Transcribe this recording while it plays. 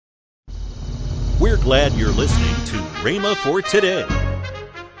We're glad you're listening to Rhema for Today.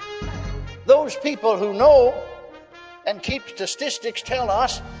 Those people who know and keep statistics tell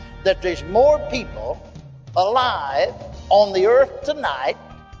us that there's more people alive on the earth tonight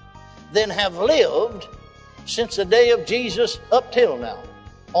than have lived since the day of Jesus up till now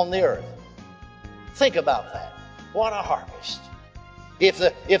on the earth. Think about that. What a harvest. If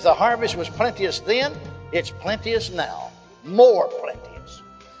the harvest was plenteous then, it's plenteous now. More plenteous.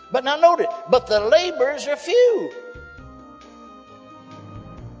 But now notice, but the laborers are few.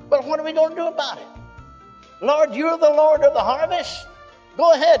 But what are we going to do about it? Lord, you're the Lord of the harvest.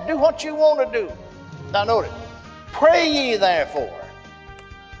 Go ahead, do what you want to do. Now notice, pray ye therefore,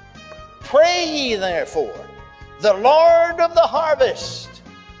 the Lord of the harvest,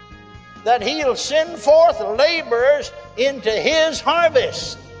 that he'll send forth laborers into his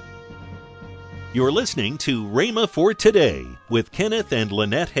harvest. You're listening to Rhema for Today with Kenneth and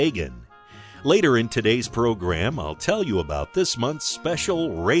Lynette Hagin. Later in today's program, I'll tell you about this month's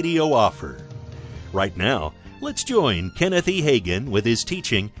special radio offer. Right now, let's join Kenneth E. Hagin with his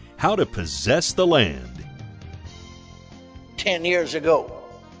teaching, How to Possess the Land. 10 years ago,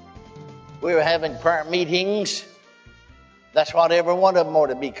 we were having prayer meetings. That's what every one of them ought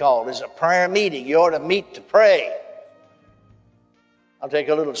to be called, is a prayer meeting. You ought to meet to pray. I'll take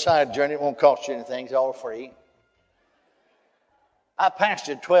a little side journey. It won't cost you anything. It's all free. I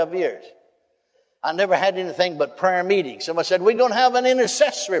pastored 12 years. I never had anything but prayer meetings. Somebody said, we're going to have an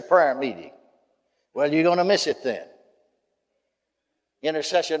intercessory prayer meeting. Well, you're going to miss it then.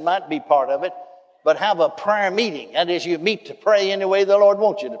 Intercession might be part of it, but have a prayer meeting. That is, you meet to pray any way the Lord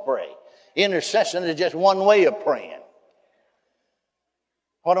wants you to pray. Intercession is just one way of praying.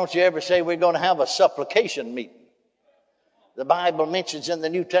 Why don't you ever say we're going to have a supplication meeting? The Bible mentions in the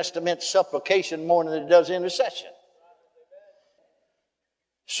New Testament supplication more than it does intercession.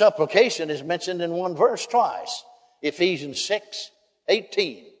 Supplication is mentioned in one verse twice. Ephesians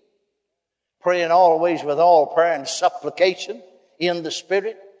 6:18. Praying always with all prayer and supplication in the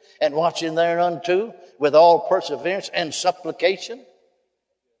Spirit, and watching thereunto with all perseverance and supplication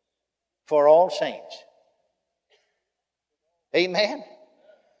for all saints. Amen.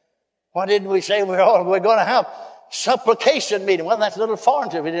 Why didn't we say we're going to have supplication meeting? Well, that's a little foreign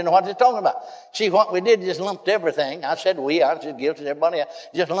to me. We didn't know what they're talking about. See, what we did is just lumped everything. I said I was just guilty, everybody else.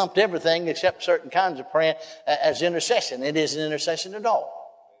 Just lumped everything except certain kinds of praying as intercession. It isn't intercession at all.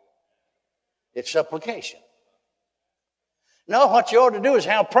 It's supplication. No, what you ought to do is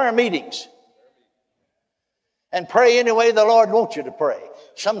have prayer meetings. And pray any way the Lord wants you to pray.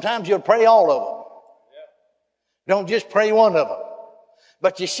 Sometimes you'll pray all of them. Don't just pray one of them.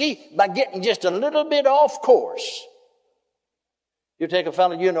 But you see, by getting just a little bit off course, you take a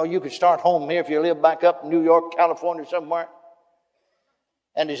fellow, you could start home here if you live back up in New York, California, somewhere.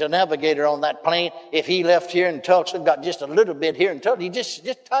 And there's a navigator on that plane. If he left here in Tulsa, got just a little bit here in Tulsa, he just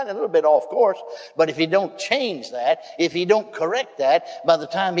tiny little bit off course. But if he don't change that, if he don't correct that, by the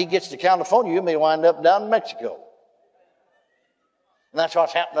time he gets to California, you may wind up down in Mexico. And that's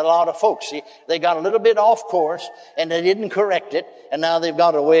what's happened to a lot of folks. See, they got a little bit off course, and they didn't correct it, and now they've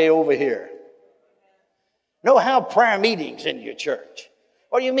got away over here. No, have prayer meetings in your church.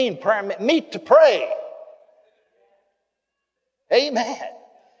 What do you mean prayer? Meet to pray. Amen.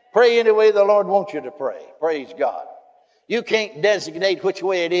 Pray any way the Lord wants you to pray. Praise God. You can't designate which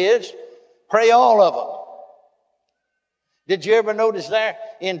way it is. Pray all of them. Did you ever notice there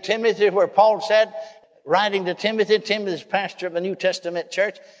in Timothy where Paul said, writing to Timothy, Timothy's pastor of the New Testament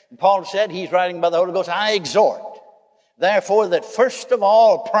church, and Paul said, he's writing by the Holy Ghost, I exhort, therefore, that first of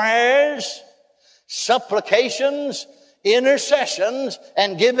all prayers, supplications, intercessions,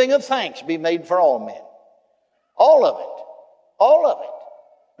 and giving of thanks be made for all men. All of it. All of it.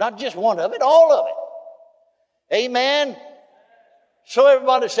 Not just one of it, all of it. Amen. So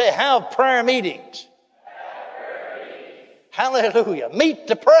everybody say, have prayer meetings. Hallelujah. Meet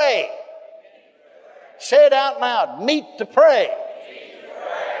to pray. Say it out loud. Meet to pray.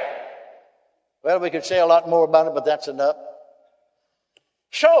 Well, we could say a lot more about it, but that's enough.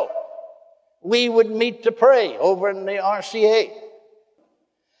 So, we would meet to pray over in the RCA.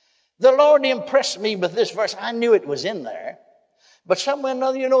 The Lord impressed me with this verse. I knew it was in there. But somewhere or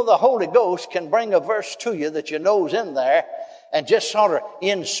another, the Holy Ghost can bring a verse to you that you know is in there and just sort of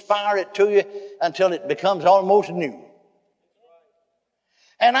inspire it to you until it becomes almost new.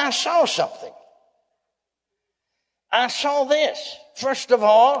 And I saw something. I saw this. First of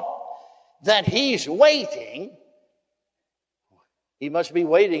all, that he's waiting. He must be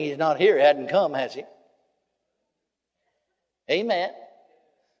waiting. He's not here. He hadn't come, has he? Amen.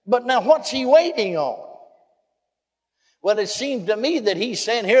 But now what's he waiting on? Well, it seemed to me that he's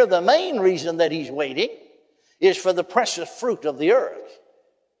saying here the main reason that he's waiting is for the precious fruit of the earth.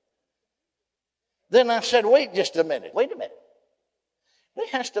 Then I said, wait just a minute. Wait a minute. There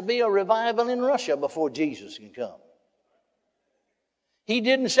has to be a revival in Russia before Jesus can come. He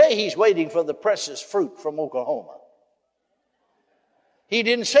didn't say he's waiting for the precious fruit from Oklahoma. He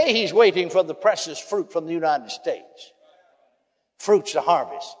didn't say he's waiting for the precious fruit from the United States. Fruits of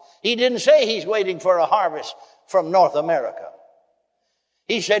harvest. He didn't say he's waiting for a harvest from North America.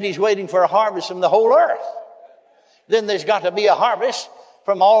 He said he's waiting for a harvest from the whole earth. Then there's got to be a harvest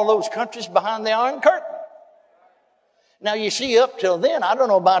from all those countries behind the Iron Curtain. Now you see, up till then, I don't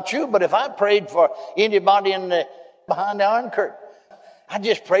know about you, but if I prayed for anybody behind the Iron Curtain, I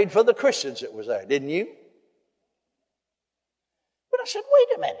just prayed for the Christians that was there, didn't you? But I said,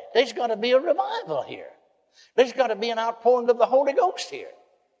 wait a minute, there's got to be a revival here. There's got to be an outpouring of the Holy Ghost here.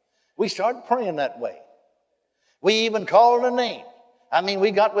 We started praying that way. We even called a name. I mean,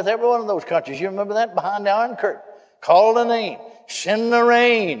 we got with every one of those countries. You remember that? Behind the Iron Curtain. Called a name. Send the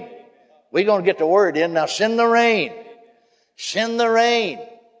rain. We're going to get the word in. Now send the rain. Send the rain.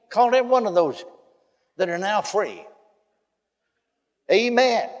 Called every one of those that are now free.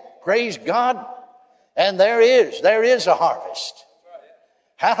 Amen. Praise God. And there is a harvest.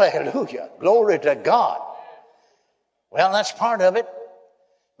 Hallelujah. Glory to God. Well, that's part of it.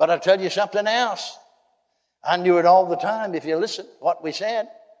 But I'll tell you something else. I knew it all the time if you listen to what we said.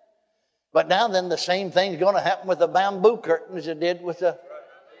 But now then the same thing's going to happen with the bamboo curtain as it did with the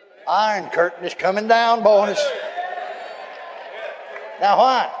Iron Curtain. It's coming down, boys. Now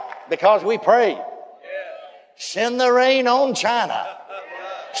why? Because we prayed. Send the rain on China.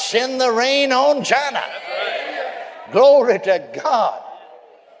 Send the rain on China. Glory to God.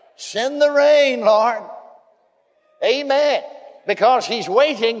 Send the rain, Lord. Amen. Because he's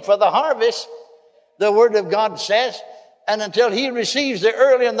waiting for the harvest, the Word of God says, and until he receives the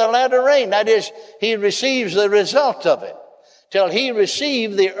early and the latter rain. That is, he receives the result of it. Till he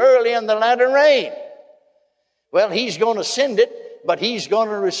receives the early and the latter rain. Well, he's going to send it, but he's going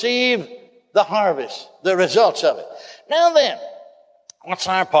to receive the harvest, the results of it. Now then, what's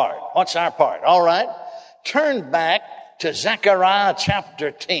our part? What's our part? All right. Turn back to Zechariah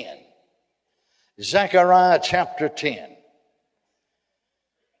chapter 10. Zechariah chapter 10.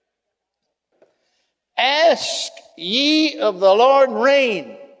 Ask ye of the Lord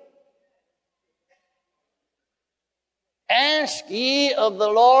rain. Ask ye of the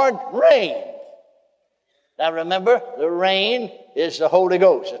Lord rain. Now remember, the rain is the Holy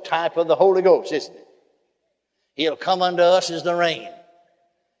Ghost, a type of the Holy Ghost, isn't it? He'll come unto us as the rain.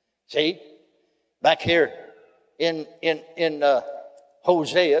 See? Back here in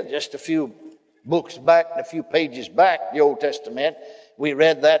Hosea, just a few books back, a few pages back, the Old Testament, we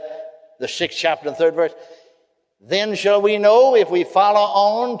read that, the 6th chapter and 3rd verse. Then shall we know if we follow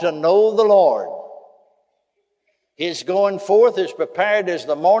on to know the Lord. His going forth is prepared as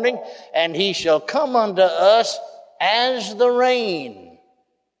the morning, and he shall come unto us as the rain,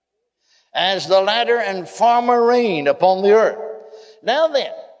 as the latter and former rain upon the earth. Now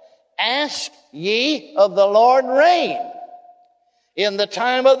then, ask ye of the Lord rain in the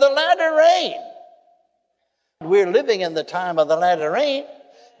time of the latter rain. We're living in the time of the latter rain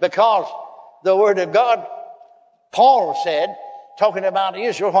because the Word of God, Paul said, talking about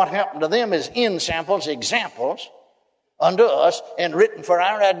Israel, what happened to them is ensamples, examples unto us, and written for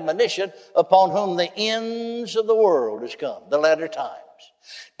our admonition, upon whom the ends of the world is come, the latter times.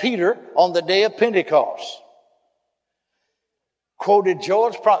 Peter, on the day of Pentecost, quoted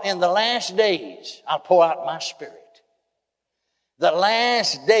Joel's prophet, in the last days I'll pour out my Spirit. The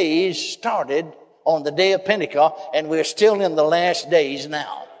last days started on the day of Pentecost, and we're still in the last days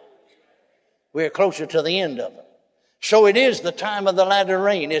now. We're closer to the end of them. So it is the time of the latter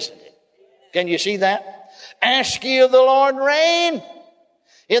rain, isn't it? Can you see that? Ask ye of the Lord rain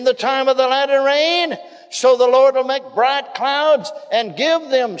in the time of the latter rain, so the Lord will make bright clouds and give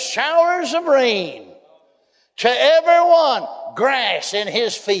them showers of rain to everyone grass in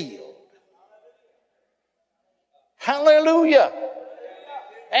his field. Hallelujah.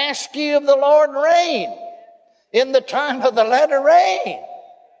 Ask ye of the Lord rain in the time of the latter rain.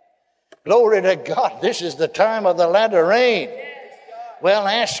 Glory to God. This is the time of the latter rain. Well,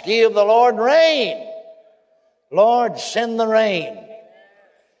 ask ye of the Lord rain. Lord, send the rain.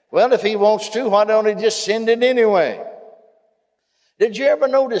 Well, if he wants to, why don't he just send it anyway? Did you ever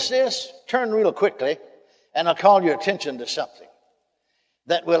notice this? Turn real quickly, and I'll call your attention to something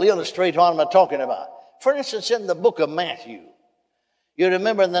that will illustrate what I'm talking about. For instance, in the book of Matthew, you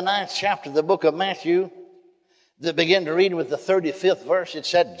remember in the 9th chapter of the book of Matthew, Begin to read with the 35th verse. It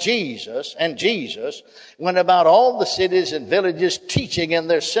said, Jesus went about all the cities and villages, teaching in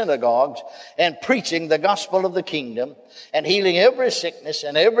their synagogues and preaching the gospel of the kingdom and healing every sickness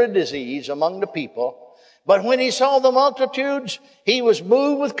and every disease among the people. But when he saw the multitudes, he was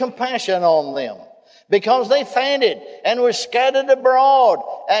moved with compassion on them, because they fainted and were scattered abroad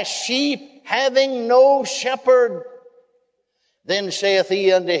as sheep having no shepherd. Then saith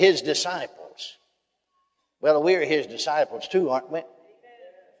he unto his disciples. Well, we're his disciples too, aren't we?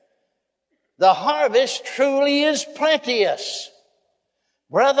 The harvest truly is plenteous.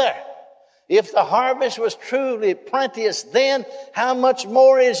 Brother, if the harvest was truly plenteous then, how much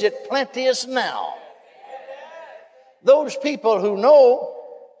more is it plenteous now? Those people who know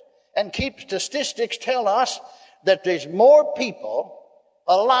and keep statistics tell us that there's more people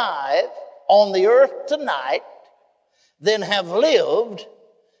alive on the earth tonight than have lived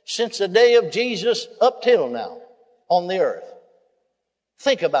since the day of Jesus up till now on the earth.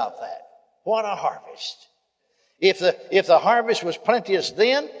 Think about that. What a harvest. If the harvest was plenteous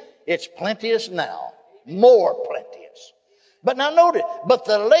then, it's plenteous now. More plenteous. But now notice, but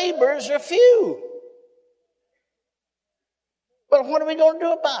the laborers are few. But what are we going to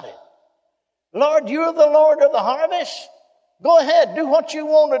do about it? Lord, you're the Lord of the harvest. Go ahead, do what you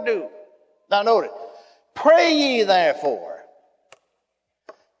want to do. Now notice, pray ye therefore,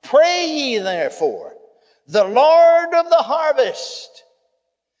 the Lord of the harvest,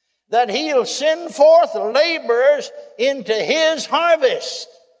 that he'll send forth laborers into his harvest.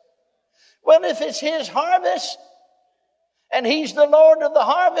 Well, if it's his harvest and he's the Lord of the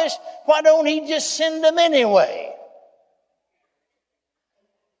harvest, why don't he just send them anyway?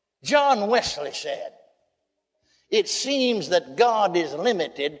 John Wesley said, it seems that God is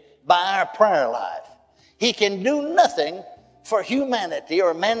limited by our prayer life. He can do nothing for humanity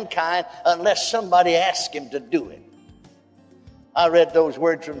or mankind unless somebody asks him to do it. I read those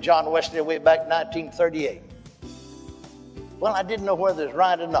words from John Wesley way back in 1938. Well, I didn't know whether it was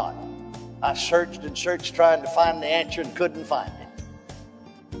right or not. I searched and searched trying to find the answer and couldn't find it.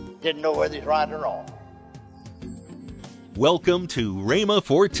 Didn't know whether it's right or wrong. Welcome to Rhema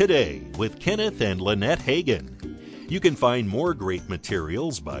for Today with Kenneth and Lynette Hagin. You can find more great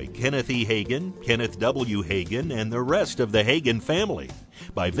materials by Kenneth E. Hagin, Kenneth W. Hagin, and the rest of the Hagin family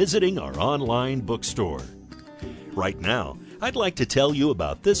by visiting our online bookstore. Right now, I'd like to tell you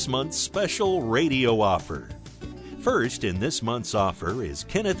about this month's special radio offer. First in this month's offer is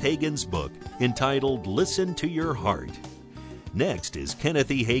Kenneth Hagin's book entitled Listen to Your Heart. Next is Kenneth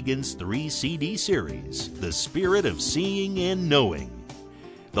E. Hagin's 3 CD series, The Spirit of Seeing and Knowing.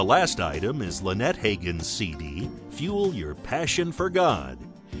 The last item is Lynette Hagin's CD, Fuel Your Passion for God,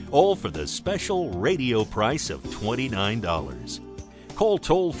 all for the special radio price of $29. Call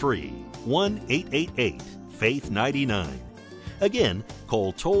toll-free 1-888-FAITH-99. Again,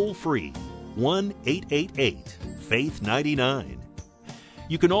 call toll-free 1-888-FAITH-99.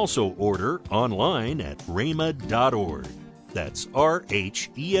 You can also order online at rhema.org. That's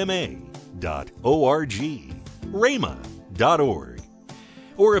RHEMA.org. rhema.org.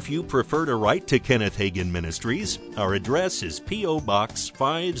 Or if you prefer to write to Kenneth Hagin Ministries, our address is P.O. Box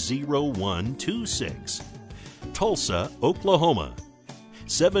 50126, Tulsa, Oklahoma,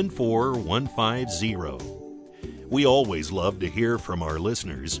 74150. We always love to hear from our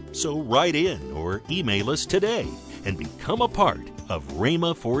listeners, so write in or email us today and become a part of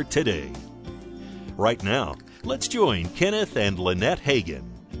Rhema for Today. Right now, let's join Kenneth and Lynette Hagin.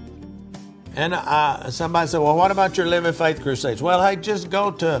 And somebody said, well, what about your Living Faith Crusades? Well, hey, just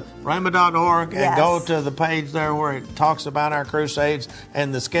go to rhema.org and go to the page there where it talks about our crusades,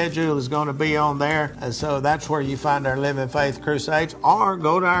 and the schedule is going to be on there. And so that's where you find our Living Faith Crusades. Or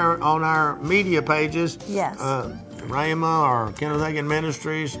go to on our media pages. Yes. Rhema or Kenneth Hagin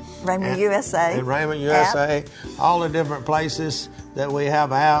Ministries. Rhema USA. And Rhema USA. All the different places that we have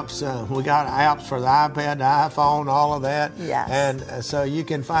apps. We got apps for the iPad, the iPhone, all of that. Yes. And so you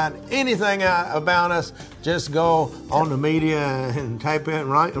can find anything about us. Just go on the media and type in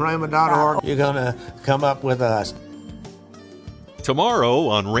rhema.org. You're going to come up with us. Tomorrow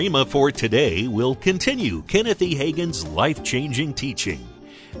on Rhema for Today, we'll continue Kenneth E. Hagin's life-changing teaching.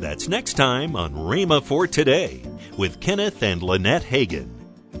 That's next time on Rhema for Today with Kenneth and Lynette Hagin.